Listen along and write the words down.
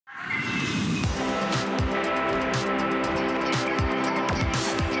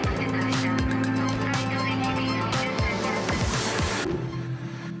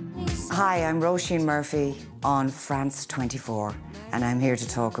Hi, I'm Róisín Murphy on France 24, and I'm here to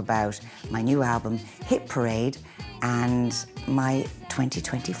talk about my new album, Hit Parade, and my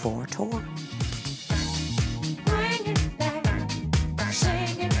 2024 tour.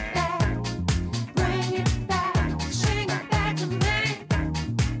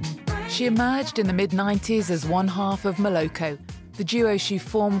 She emerged in the mid-90s as one half of Moloko, the duo she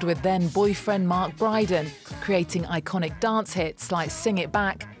formed with then-boyfriend Mark Brydon, creating iconic dance hits like Sing It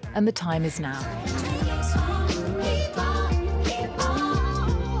Back and The Time Is Now.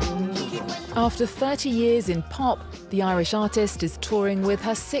 After 30 years in pop, the Irish artist is touring with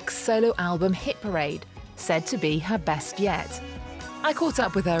her sixth solo album, Hit Parade, said to be her best yet. I caught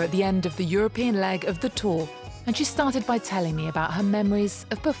up with her at the end of the European leg of the tour, and she started by telling me about her memories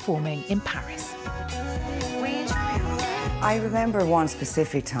of performing in Paris. I remember one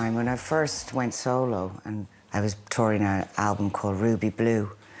specific time when I first went solo, and I was touring an album called Ruby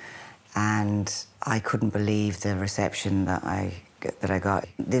Blue, and I couldn't believe the reception that I got.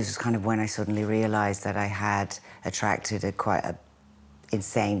 This was kind of when I suddenly realised that I had attracted quite an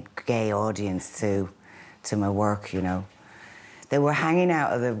insane gay audience to my work, you know. They were hanging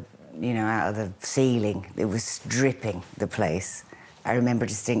out of the ceiling. It was dripping, the place. I remember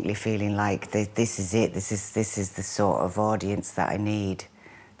distinctly feeling like this is it. This is the sort of audience that I need,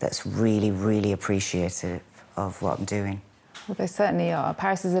 that's really, really appreciative of what I'm doing. Well, they certainly are.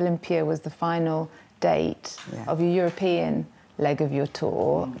 Paris's Olympia was the final date of your European leg of your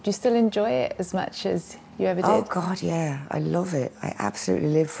tour. Do you still enjoy it as much as you ever did? Oh, God, yeah. I love it. I absolutely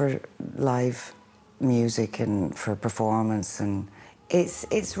live for live music and for performance, and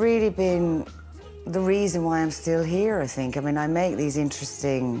it's really been the reason why I'm still here, I think. I mean, I make these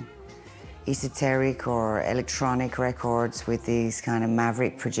interesting esoteric or electronic records with these kind of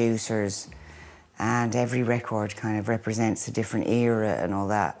maverick producers, and every record kind of represents a different era and all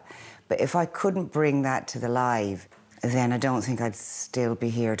that. But if I couldn't bring that to the live, then I don't think I'd still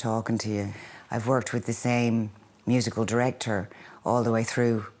be here talking to you. I've worked with the same musical director all the way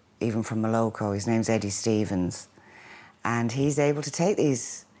through, even from Moloko. His name's Eddie Stevens. And he's able to take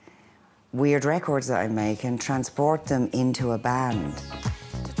these weird records that I make and transport them into a band.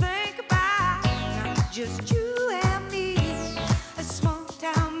 To think about, not just you and me, a small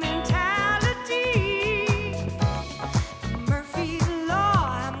town mentality. Murphy's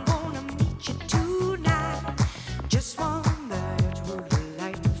Law, I'm gonna meet you tonight. Just one that would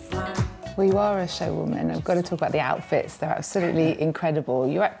light me fly. Well, you are a showwoman. I've got to talk about the outfits. They're absolutely incredible.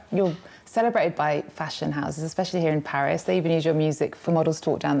 You're celebrated by fashion houses, especially here in Paris. They even use your music for models to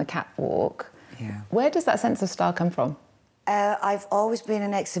walk down the catwalk. Yeah. Where does that sense of style come from? I've always been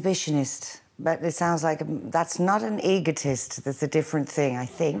an exhibitionist, but it sounds like that's not an egotist. That's a different thing, I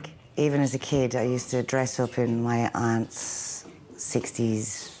think. Even as a kid, I used to dress up in my aunt's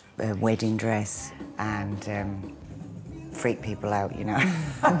 60s wedding dress and freak people out, you know.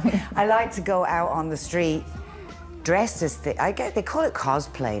 I like to go out on the street dressed as they call it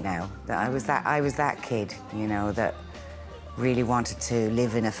cosplay now. That I was that kid, you know, that really wanted to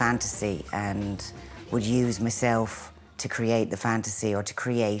live in a fantasy and would use myself to create the fantasy or to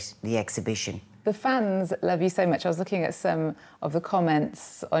create the exhibition. The fans love you so much. I was looking at some of the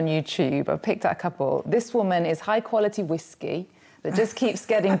comments on YouTube. I picked out a couple. This woman is high-quality whiskey that just keeps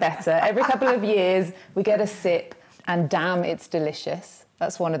getting better. Every couple of years, we get a sip, and damn, it's delicious.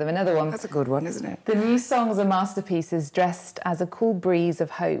 That's one of them. Another one. That's a good one, isn't it? The new songs are masterpieces dressed as a cool breeze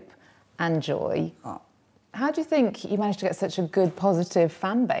of hope and joy. Oh. How do you think you managed to get such a good, positive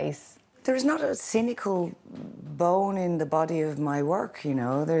fan base? There is not a cynical bone in the body of my work, you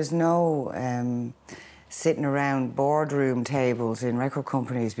know. There's no sitting around boardroom tables in record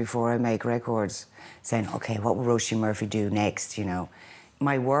companies before I make records saying, OK, what will Róisín Murphy do next, you know?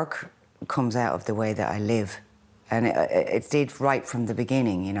 My work comes out of the way that I live. And it did right from the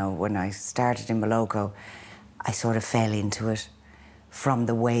beginning, you know. When I started in Moloko, I sort of fell into it from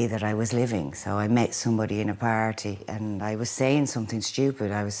the way that I was living. So I met somebody in a party and I was saying something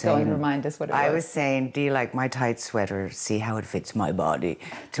stupid. I was saying... Go and remind us what it was. I was saying, do you like my tight sweater? See how it fits my body?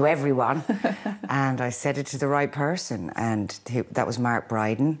 To everyone. And I said it to the right person. And that was Mark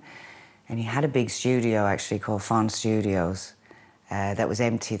Brydon. And he had a big studio, actually, called Fon Studios. That was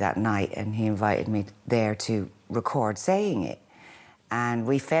empty that night, and he invited me there to record saying it. And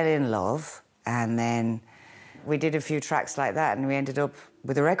we fell in love, and then we did a few tracks like that, and we ended up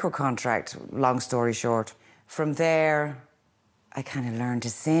with a record contract, long story short. From there, I kind of learned to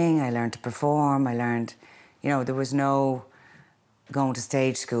sing, I learned to perform, I learned, you know, there was no going to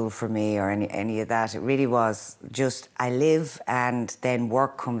stage school for me or any of that. It really was just I live, and then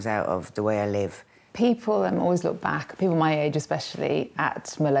work comes out of the way I live. People always look back, people my age especially, at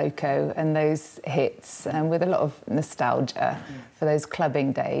Moloko and those hits with a lot of nostalgia for those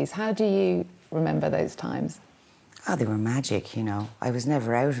clubbing days. How do you remember those times? Oh, they were magic, you know. I was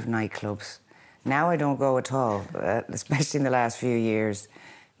never out of nightclubs. Now I don't go at all, especially in the last few years.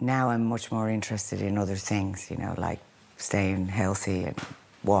 Now I'm much more interested in other things, you know, like staying healthy and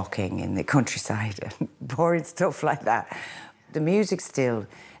walking in the countryside and boring stuff like that. The music still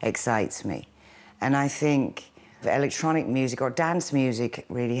excites me. And I think electronic music or dance music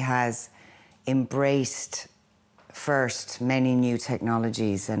really has embraced first many new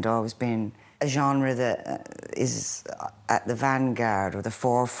technologies and always been a genre that is at the vanguard or the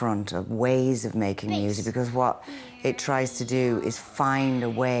forefront of ways of making music, because what it tries to do is find a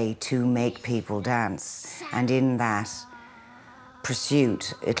way to make people dance. And in that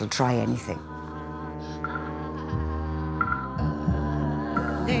pursuit, it'll try anything.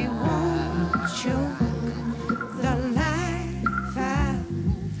 They won't choke the life out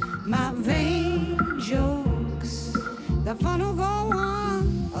my vain jokes. The fun will go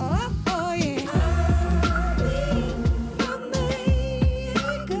on. Oh, oh yeah. I'll be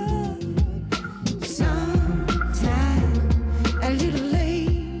America sometime a little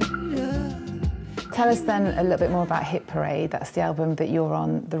later. Tell us then a little bit more about Hit Parade. That's the album that you're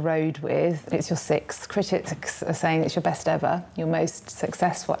on the road with. It's your 6th. Critics are saying it's your best ever, your most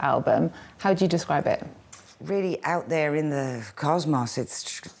successful album. How do you describe it? Really out there in the cosmos. It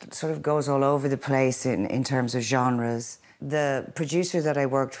sort of goes all over the place in terms of genres. The producer that I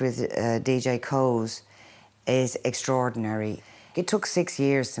worked with, DJ Coase, is extraordinary. It took 6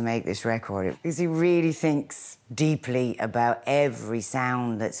 years to make this record because he really thinks deeply about every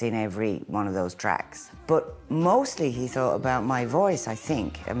sound that's in every one of those tracks. But mostly he thought about my voice, I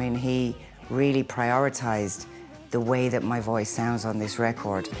think. I mean, he really prioritized the way that my voice sounds on this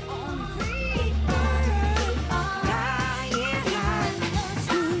record.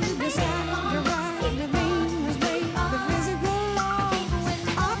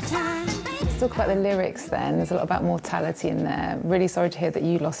 Talk about the lyrics then. There's a lot about mortality in there. Really sorry to hear that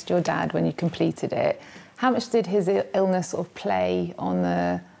you lost your dad when you completed it. How much did his illness sort of play on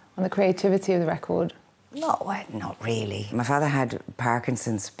the creativity of the record? No, not really. My father had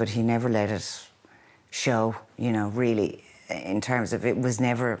Parkinson's, but he never let it show, you know, really, in terms of it was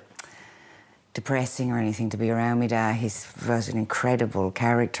never depressing or anything to be around me dad. He was an incredible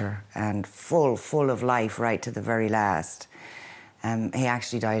character and full of life right to the very last. He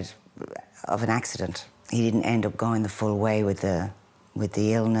actually died of an accident. He didn't end up going the full way with the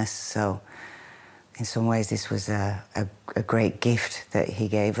illness, so in some ways this was a great gift that he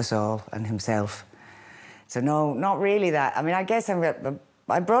gave us all and himself. So no, not really that. I mean, I guess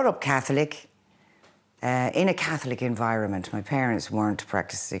I brought up Catholic, in a Catholic environment. My parents weren't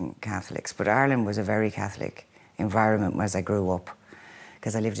practicing Catholics, but Ireland was a very Catholic environment as I grew up,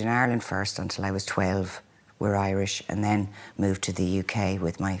 because I lived in Ireland first until I was 12. We're Irish, and then moved to the UK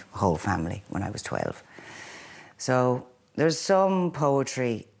with my whole family when I was 12. So there's some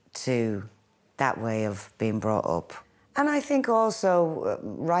poetry to that way of being brought up. And I think also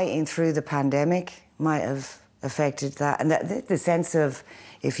writing through the pandemic might have affected that. And the sense of,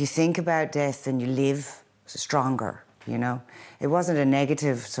 if you think about death, then you live stronger, you know? It wasn't a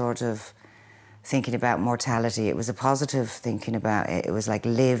negative sort of thinking about mortality. It was a positive thinking about it. It was like,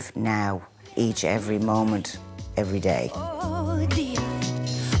 live now. Every moment, every day. Oh dear,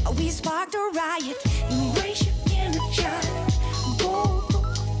 we sparked a riot. Embrace your inner child. Go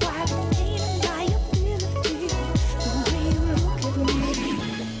wild and liability. The way you look at me.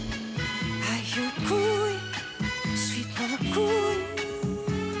 Are you cool? Sweet love,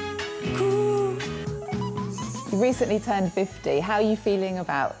 cool. You recently turned 50. How are you feeling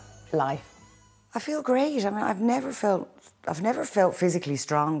about life? I feel great. I mean, I've never felt physically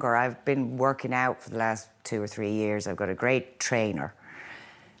stronger. I've been working out for the last 2 or 3 years. I've got a great trainer.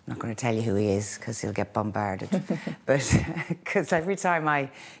 I'm not going to tell you who he is because he'll get bombarded. But because every time I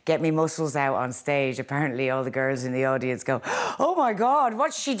get my muscles out on stage, apparently all the girls in the audience go, "Oh my God,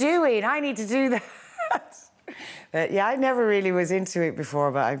 what's she doing? I need to do that." But yeah, I never really was into it before,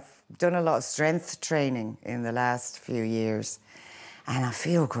 but I've done a lot of strength training in the last few years, and I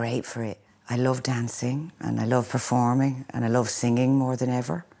feel great for it. I love dancing, and I love performing, and I love singing more than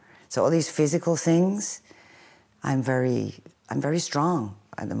ever. So all these physical things, I'm very strong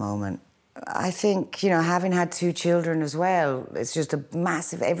at the moment. I think, you know, having had 2 children as well, it's just a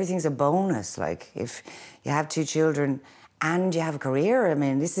massive, everything's a bonus. Like, if you have 2 children and you have a career, I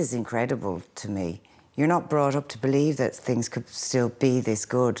mean, this is incredible to me. You're not brought up to believe that things could still be this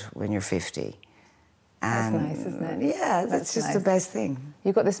good when you're 50. That's nice, isn't it? Yeah, that's just nice. the best thing.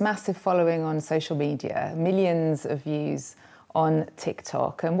 You've got this massive following on social media, millions of views on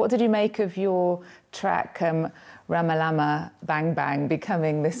TikTok. And what did you make of your track, Ramalama Bang Bang,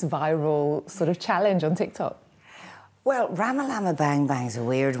 becoming this viral sort of challenge on TikTok? Well, Ramalama Bang Bang is a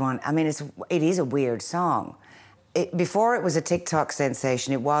weird one. I mean, it is a weird song. Before it was a TikTok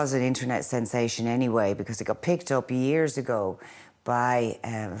sensation, it was an internet sensation anyway, because it got picked up years ago by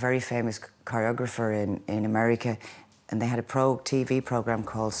a very famous choreographer in America, and they had a TV program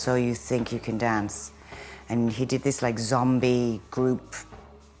called So You Think You Can Dance, and he did this like zombie group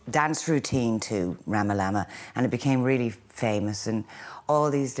dance routine to Ramalama, and it became really famous, and all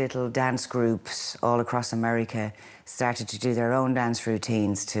these little dance groups all across America started to do their own dance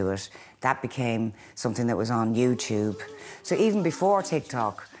routines to it. That became something that was on YouTube. So even before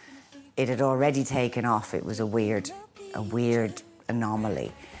TikTok, it had already taken off. It was a weird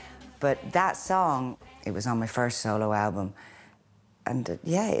anomaly. But that song, it was on my first solo album, and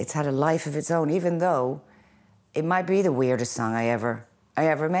yeah, it's had a life of its own, even though it might be the weirdest song I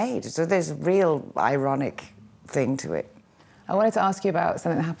ever made. So there's a real ironic thing to it. I wanted to ask you about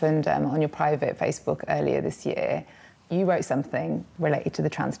something that happened on your private Facebook earlier this year. You wrote something related to the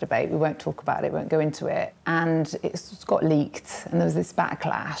trans debate. We won't talk about it, won't go into it. And it's got leaked, and there was this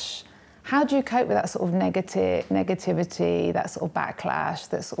backlash. How do you cope with that sort of negativity, that sort of backlash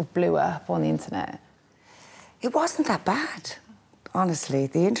that sort of blew up on the internet? It wasn't that bad, honestly.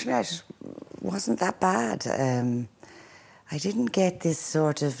 The internet wasn't that bad. I didn't get this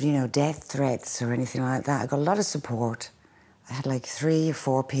sort of, death threats or anything like that. I got a lot of support. I had like 3 or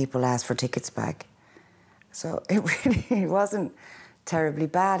 4 people ask for tickets back. So it really wasn't terribly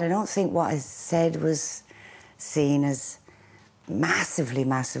bad. I don't think what I said was seen as massively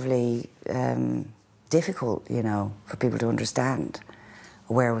difficult, for people to understand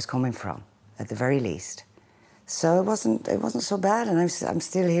where I was coming from, at the very least. So it wasn't so bad, and I'm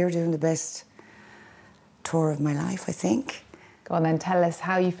still here doing the best tour of my life, I think. Go on then, tell us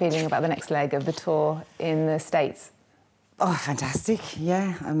how you're feeling about the next leg of the tour in the States. Oh, fantastic,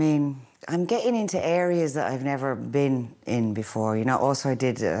 yeah. I mean, I'm getting into areas that I've never been in before. Also I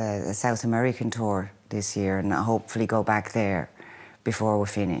did a South American tour this year, and I'll hopefully go back there before we're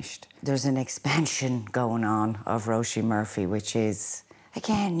finished. There's an expansion going on of Róisín Murphy, which is,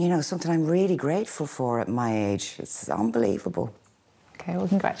 again, something I'm really grateful for at my age. It's unbelievable. Okay, well,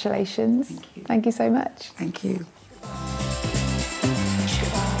 congratulations. Thank you. Thank you so much. Thank you.